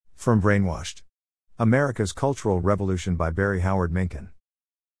From Brainwashed. America's Cultural Revolution by Barry Howard Minkin.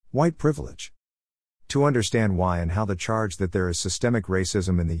 White privilege. To understand why and how the charge that there is systemic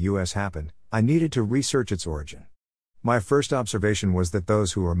racism in the U.S. happened, I needed to research its origin. My first observation was that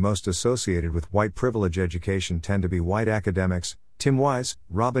those who are most associated with white privilege education tend to be white academics: Tim Wise,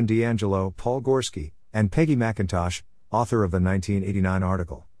 Robin DiAngelo, Paul Gorski, and Peggy McIntosh, author of the 1989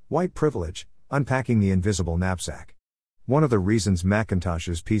 article, White Privilege, Unpacking the Invisible Knapsack. One of the reasons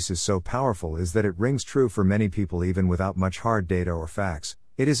McIntosh's piece is so powerful is that it rings true for many people even without much hard data or facts.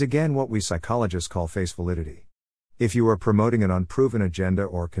 It is again what we psychologists call face validity. If you are promoting an unproven agenda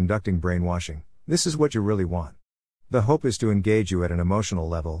or conducting brainwashing, this is what you really want. The hope is to engage you at an emotional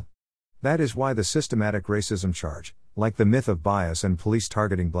level. That is why the systematic racism charge, like the myth of bias and police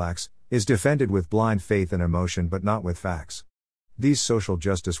targeting blacks, is defended with blind faith and emotion but not with facts. These social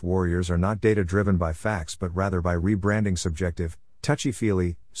justice warriors are not data-driven by facts but rather by rebranding subjective,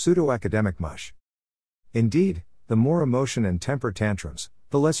 touchy-feely, pseudo-academic mush. Indeed, the more emotion and temper tantrums,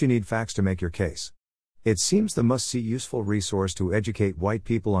 the less you need facts to make your case. It seems the must-see useful resource to educate white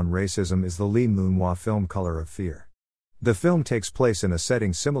people on racism is the Lee Mun-Hwa film Color of Fear. The film takes place in a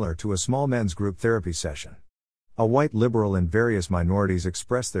setting similar to a small men's group therapy session. A white liberal and various minorities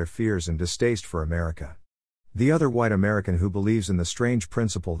express their fears and distaste for America. The other white American who believes in the strange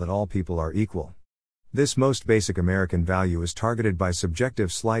principle that all people are equal. This most basic American value is targeted by subjective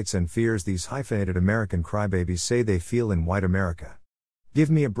slights and fears these hyphenated American crybabies say they feel in white America.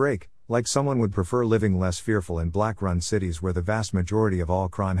 Give me a break, like someone would prefer living less fearful in black-run cities where the vast majority of all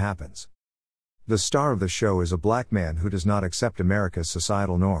crime happens. The star of the show is a black man who does not accept America's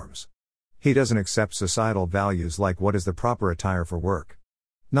societal norms. He doesn't accept societal values like what is the proper attire for work.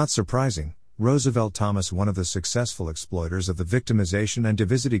 Not surprising, Roosevelt Thomas, one of the successful exploiters of the victimization and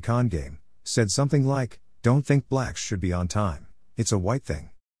diversity con game, said something like, "Don't think blacks should be on time, it's a white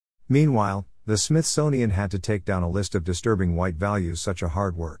thing." Meanwhile, the Smithsonian had to take down a list of disturbing white values such as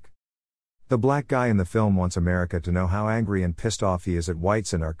hard work. The black guy in the film wants America to know how angry and pissed off he is at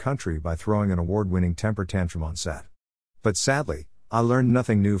whites and our country by throwing an award-winning temper tantrum on set. But sadly, I learned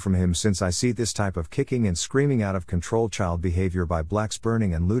nothing new from him since I see this type of kicking and screaming out of control child behavior by blacks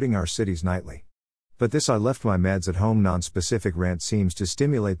burning and looting our cities nightly. But this I left my meds at home non-specific rant seems to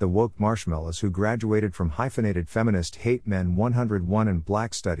stimulate the woke marshmallows who graduated from hyphenated feminist Hate Men 101 and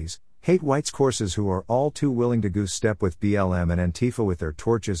Black Studies, Hate Whites courses who are all too willing to goose step with BLM and Antifa with their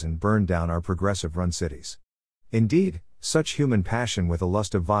torches and burn down our progressive run cities. Indeed, such human passion with a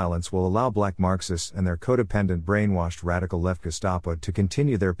lust of violence will allow black Marxists and their codependent brainwashed radical left Gestapo to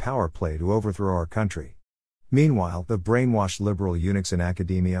continue their power play to overthrow our country. Meanwhile, the brainwashed liberal eunuchs in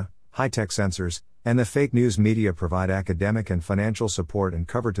academia, high-tech censors, and the fake news media provide academic and financial support and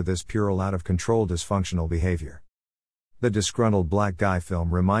cover to this puerile out-of-control dysfunctional behavior. The disgruntled black guy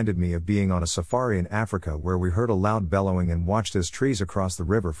film reminded me of being on a safari in Africa where we heard a loud bellowing and watched as trees across the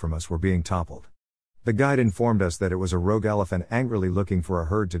river from us were being toppled. The guide informed us that it was a rogue elephant angrily looking for a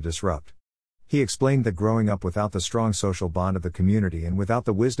herd to disrupt. He explained that growing up without the strong social bond of the community and without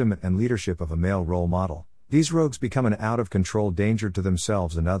the wisdom and leadership of a male role model, these rogues become an out-of-control danger to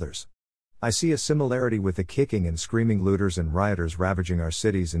themselves and others. I see a similarity with the kicking and screaming looters and rioters ravaging our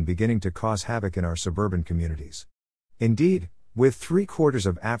cities and beginning to cause havoc in our suburban communities. Indeed, with 3/4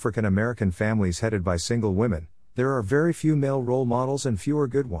 of African American families headed by single women, there are very few male role models and fewer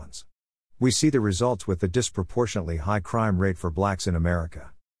good ones. We see the results with the disproportionately high crime rate for blacks in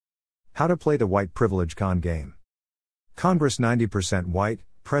America. How to play the white privilege con game. Congress 90% white,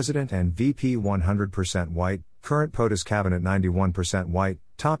 President and VP 100% white, current POTUS cabinet 91% white,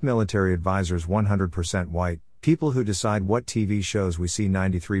 top military advisors 100% white, people who decide what TV shows we see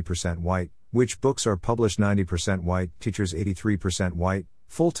 93% white, which books are published 90% white, teachers 83% white,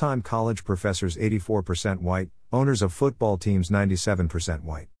 full-time college professors 84% white, owners of football teams 97%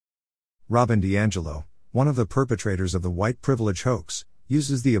 white. Robin DiAngelo, one of the perpetrators of the white privilege hoax,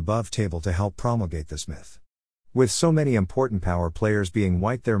 uses the above table to help promulgate this myth. With so many important power players being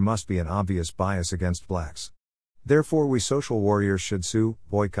white, there must be an obvious bias against blacks. Therefore, we social warriors should sue,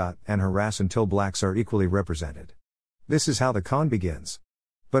 boycott, and harass until blacks are equally represented. This is how the con begins.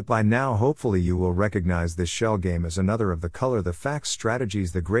 But by now, hopefully, you will recognize this shell game as another of the color the facts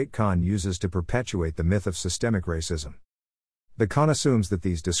strategies the Great Con uses to perpetuate the myth of systemic racism. The con assumes that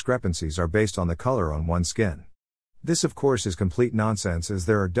these discrepancies are based on the color on one's skin. This, of course, is complete nonsense as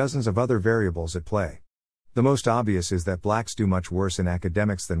there are dozens of other variables at play. The most obvious is that blacks do much worse in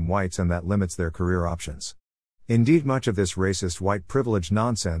academics than whites, and that limits their career options. Indeed, much of this racist white privilege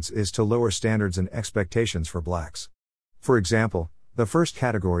nonsense is to lower standards and expectations for blacks. For example, the first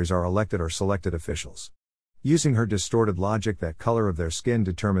categories are elected or selected officials. Using her distorted logic that color of their skin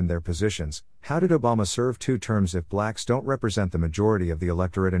determined their positions, how did Obama serve 2 terms if blacks don't represent the majority of the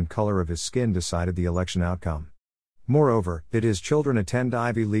electorate and color of his skin decided the election outcome? Moreover, did his children attend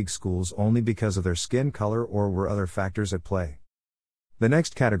Ivy League schools only because of their skin color or were other factors at play? The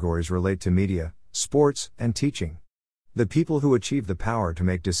next categories relate to media, sports, and teaching. The people who achieve the power to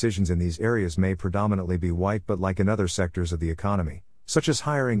make decisions in these areas may predominantly be white, but like in other sectors of the economy, such as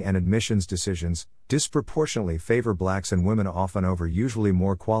hiring and admissions decisions, disproportionately favor blacks and women often over usually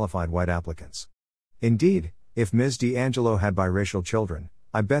more qualified white applicants. Indeed, if Ms. D'Angelo had biracial children,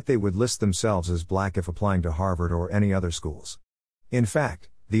 I bet they would list themselves as black if applying to Harvard or any other schools. In fact,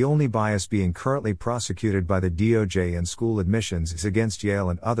 the only bias being currently prosecuted by the DOJ in school admissions is against Yale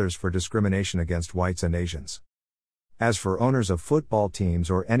and others for discrimination against whites and Asians. As for owners of football teams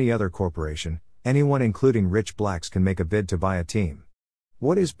or any other corporation, anyone including rich blacks can make a bid to buy a team.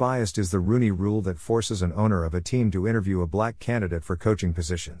 What is biased is the Rooney Rule that forces an owner of a team to interview a black candidate for coaching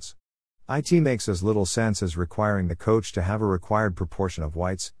positions. It makes as little sense as requiring the coach to have a required proportion of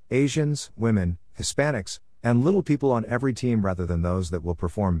whites, Asians, women, Hispanics, and little people on every team rather than those that will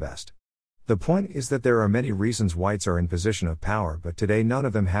perform best. The point is that there are many reasons whites are in position of power, but today none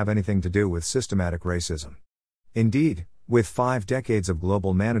of them have anything to do with systematic racism. Indeed, with 5 decades of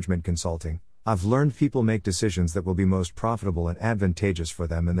global management consulting, I've learned people make decisions that will be most profitable and advantageous for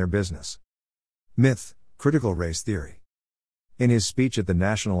them and their business. Myth: critical race theory. In his speech at the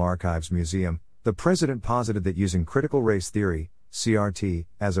National Archives Museum, the president posited that using critical race theory, CRT,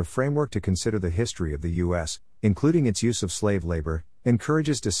 as a framework to consider the history of the U.S., including its use of slave labor,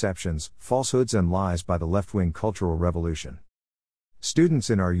 encourages deceptions, falsehoods, and lies by the left-wing cultural revolution. Students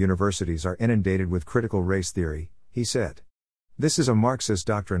in our universities are inundated with critical race theory, he said. This is a Marxist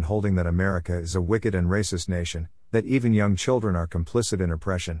doctrine holding that America is a wicked and racist nation, that even young children are complicit in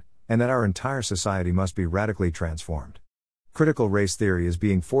oppression, and that our entire society must be radically transformed. Critical race theory is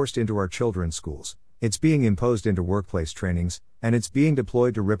being forced into our children's schools, it's being imposed into workplace trainings, and it's being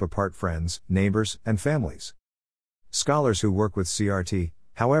deployed to rip apart friends, neighbors, and families. Scholars who work with CRT,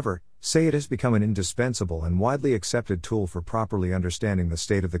 however, say it has become an indispensable and widely accepted tool for properly understanding the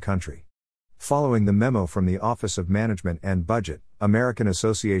state of the country. Following the memo from the Office of Management and Budget, American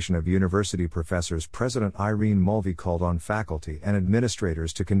Association of University Professors President Irene Mulvey called on faculty and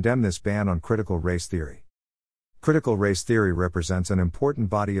administrators to condemn this ban on critical race theory. Critical race theory represents an important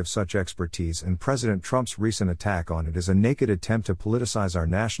body of such expertise, and President Trump's recent attack on it is a naked attempt to politicize our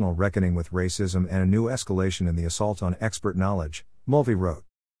national reckoning with racism and a new escalation in the assault on expert knowledge, Mulvey wrote.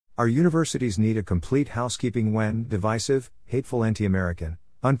 Our universities need a complete housekeeping when divisive, hateful anti-American,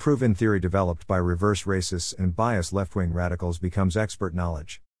 unproven theory developed by reverse racists and biased left-wing radicals becomes expert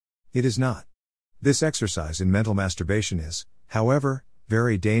knowledge. It is not. This exercise in mental masturbation is, however,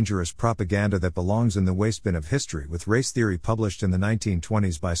 very dangerous propaganda that belongs in the wastebin of history, with race theory published in the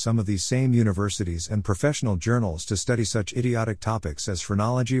 1920s by some of these same universities and professional journals to study such idiotic topics as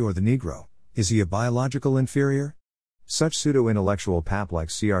phrenology or the Negro. Is he a biological inferior? Such pseudo-intellectual pap like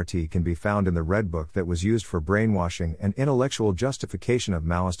CRT can be found in the Red Book that was used for brainwashing and intellectual justification of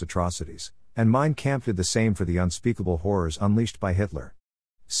Maoist atrocities, and Mein Kampf did the same for the unspeakable horrors unleashed by Hitler.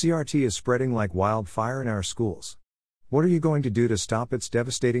 CRT is spreading like wildfire in our schools. What are you going to do to stop its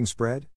devastating spread?